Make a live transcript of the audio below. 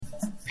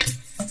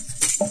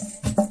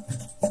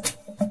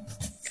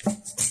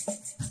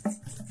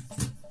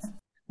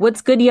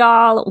What's good,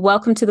 y'all?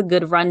 Welcome to the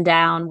Good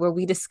Rundown, where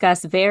we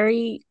discuss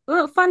very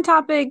fun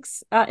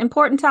topics,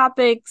 important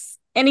topics,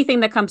 anything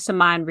that comes to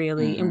mind,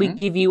 really. And we Hmm.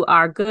 give you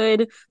our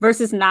good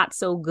versus not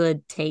so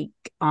good take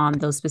on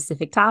those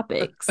specific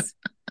topics.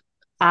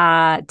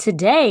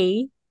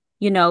 Today,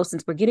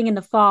 since we're getting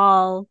into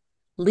fall,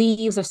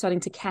 leaves are starting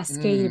to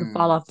cascade and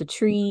fall Mm. off the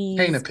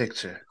Paint a trees.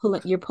 picture.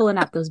 You're pulling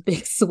out those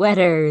big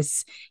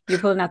sweaters. You're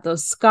pulling out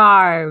those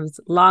scarves.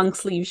 Long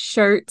sleeve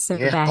shirts are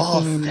Yeah, back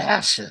fall in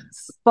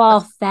fashions. fall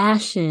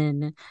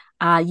fashion.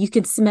 You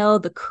can smell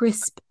the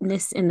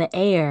crispness in the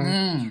air.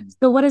 Mm.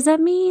 So what does that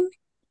mean?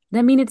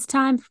 That means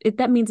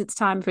it's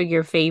time for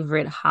your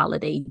favorite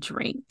holiday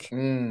drink.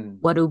 Mm.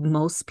 What do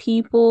most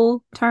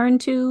people turn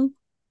to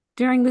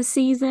during the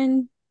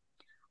season?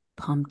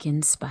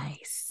 Pumpkin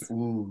spice.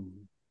 Ooh,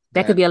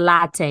 That could that be a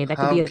latte. That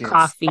could be a pumpkin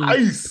coffee.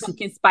 spice.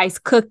 Pumpkin spice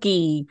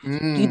cookie.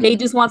 They Mm.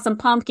 just want some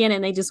pumpkin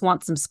and they just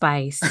want some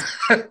spice.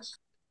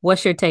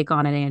 What's your take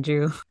on it,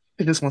 Andrew?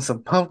 They just want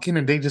some pumpkin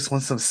and they just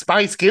want some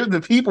spice. Give the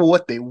people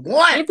what they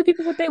want. Give the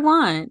people what they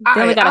want.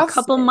 They only I, got a I'll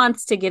couple say,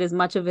 months to get as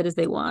much of it as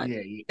they want.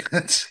 yeah,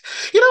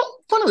 yeah.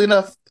 Funnily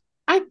enough,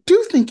 I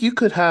do think you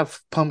could have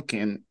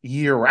pumpkin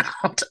year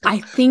round. I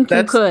think you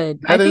That's could.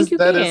 I that think is you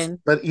that is,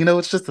 can. but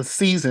it's just a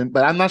season.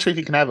 But I'm not sure if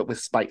you can have it with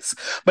spice.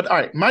 But all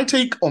right, my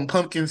take on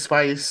pumpkin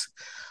spice.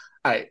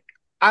 I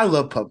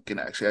love pumpkin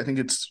actually.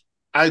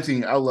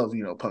 I love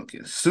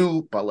pumpkin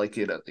soup. I like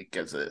it like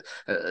as a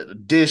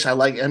dish. I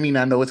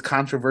know it's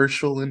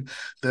controversial in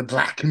the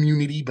black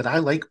community, but I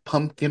like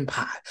pumpkin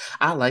pie.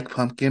 I like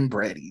pumpkin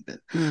bread even.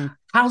 Mm.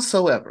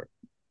 Howsoever,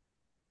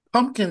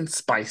 pumpkin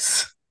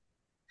spice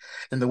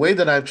and the way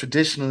that I've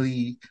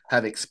traditionally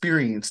have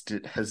experienced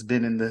it has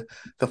been in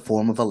the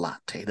form of a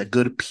latte, the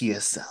good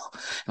PSL.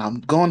 And I'm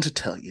going to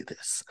tell you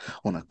this.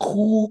 On a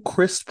cool,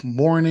 crisp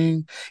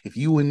morning, if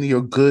you in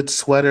your good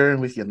sweater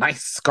and with your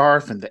nice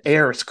scarf and the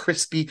air is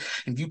crispy,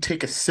 and you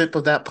take a sip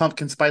of that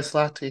pumpkin spice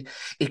latte,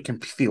 it can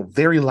feel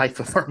very life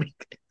affirming.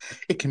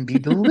 It can be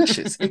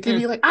delicious. It can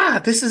be like,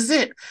 this is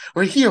it.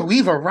 We're here.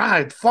 We've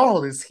arrived.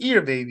 Fall is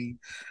here, baby.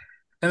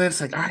 And then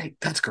it's like, all right,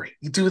 that's great.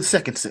 You do the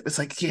second sip. It's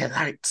like, yeah,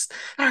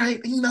 all right,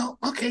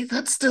 okay,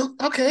 that's still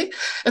okay.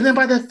 And then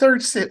by the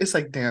third sip, it's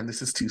like, damn,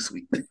 this is too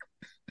sweet.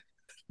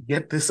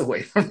 Get this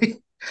away from me.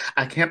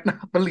 I can't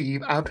not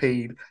believe I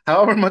paid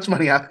however much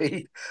money I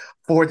paid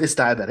for this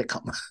diabetic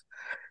coma.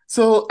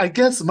 So I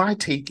guess my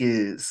take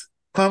is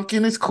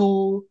pumpkin is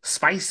cool,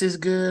 spice is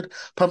good.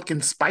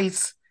 Pumpkin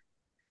spice,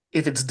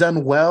 if it's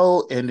done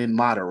well and in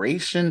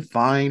moderation,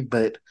 fine.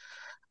 But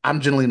I'm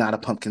generally not a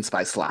pumpkin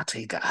spice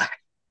latte guy.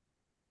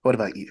 What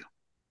about you?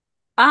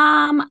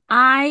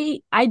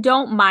 I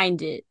don't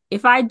mind it.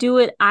 If I do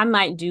it, I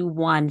might do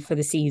one for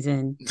the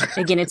season.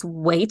 Again, it's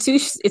way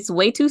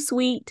too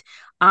sweet.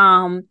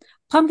 Um,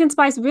 Pumpkin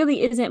spice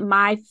really isn't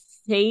my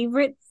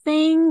favorite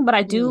thing, but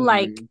I do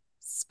like Mm.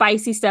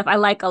 spicy stuff. I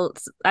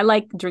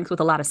like drinks with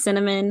a lot of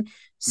cinnamon.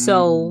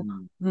 So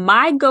Mm.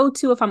 my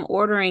go-to if I'm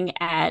ordering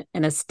at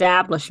an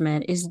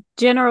establishment is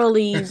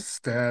generally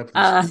Established.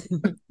 uh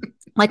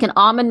like an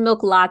almond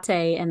milk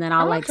latte, and then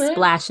I'll like Okay.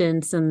 splash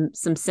in some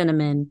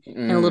cinnamon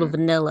and a little Mm.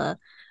 vanilla.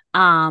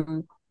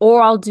 Or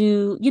I'll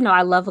do,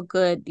 I love a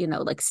good,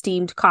 like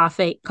steamed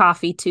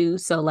coffee too.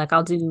 So like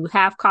I'll do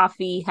half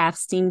coffee, half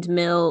steamed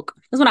milk.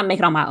 That's when I make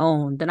it on my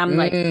own. Then I'm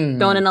like throwing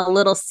Mm. in a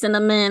little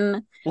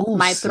cinnamon, Ooh,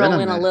 might throw in a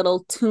cinnamon.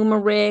 little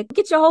turmeric,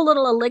 get your whole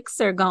little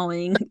elixir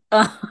going.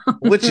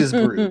 Witch's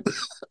brew.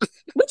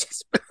 Which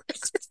is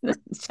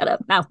shut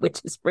up, not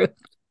witch's brew.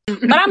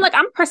 But I'm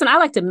a person, I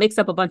like to mix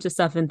up a bunch of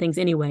stuff and things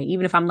anyway,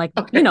 even if I'm like,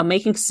 Okay.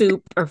 making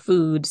soup or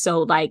food.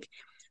 So like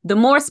the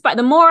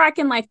more I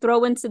can like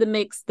throw into the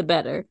mix, the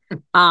better.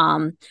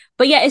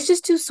 But yeah, it's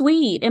just too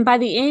sweet. And by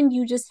the end,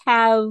 you just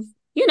have,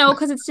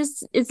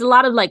 because it's a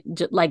lot of like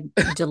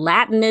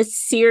gelatinous,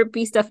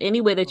 syrupy stuff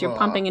anyway that you're Oh,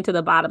 pumping into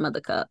the bottom of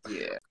the cup.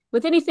 yeah.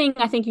 With anything,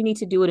 I think you need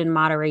to do it in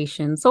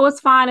moderation. So it's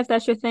fine if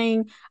that's your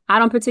thing. I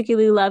don't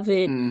particularly love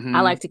it. I Mm-hmm.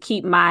 like to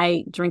keep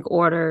my drink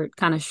order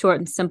kind of short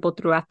and simple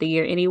throughout the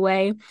year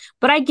anyway.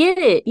 But I get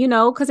it,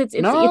 because it's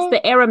No, the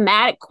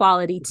aromatic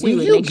quality when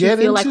too. It you makes you get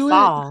feel like into it,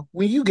 fall.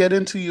 when you get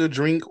into your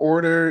drink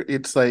order,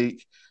 it's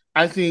like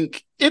I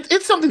think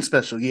it's something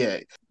special, yeah.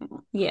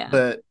 Yeah.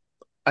 But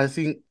I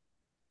think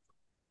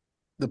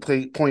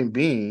point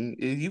being,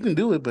 you can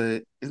do it,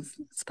 but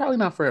it's probably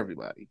not for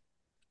everybody.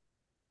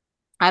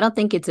 I don't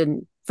think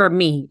for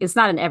me, it's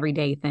not an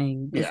everyday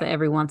thing. It's Yeah, an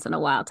every once in a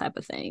while type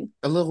of thing.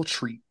 a little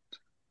treat.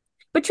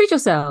 But treat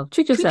yourself.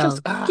 Treat Treat us.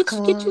 yourself.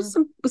 Come Get you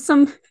on.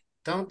 some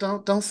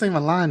Don't say my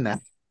line now.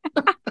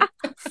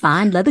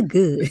 fine leather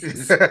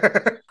goods.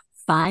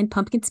 Fine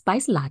pumpkin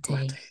spice latte.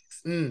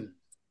 Lattes. Mm.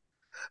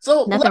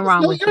 So let Nothing us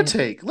wrong know with your it.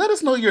 take. Let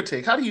us know your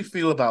take. How do you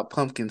feel about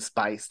pumpkin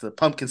spice, the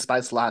pumpkin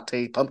spice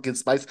latte, pumpkin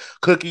spice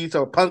cookies,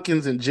 or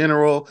pumpkins in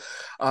general?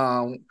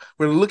 We're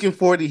looking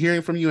forward to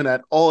hearing from you. And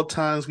at all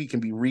times, we can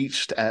be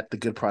reached at the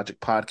Good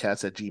Project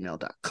Podcast at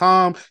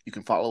gmail.com. You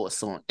can follow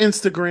us on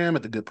Instagram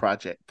at the Good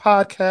Project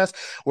Podcast.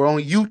 We're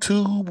on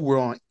YouTube. We're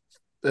on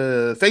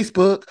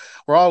Facebook.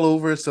 We're all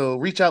over. So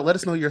reach out. Let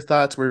us know your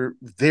thoughts. We're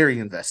very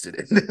invested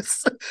in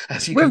this,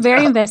 as you We're can very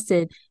tell.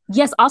 invested.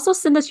 Yes, also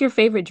send us your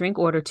favorite drink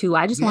order too.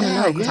 I just want to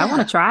Yeah, know because I want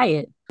yeah. to try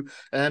it.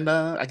 And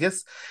I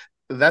guess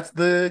that's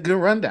the good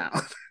rundown.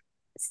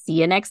 See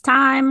you next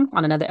time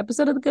on another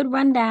episode of The Good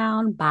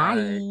Rundown. All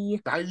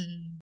right. Bye.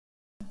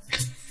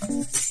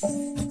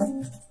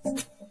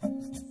 Bye.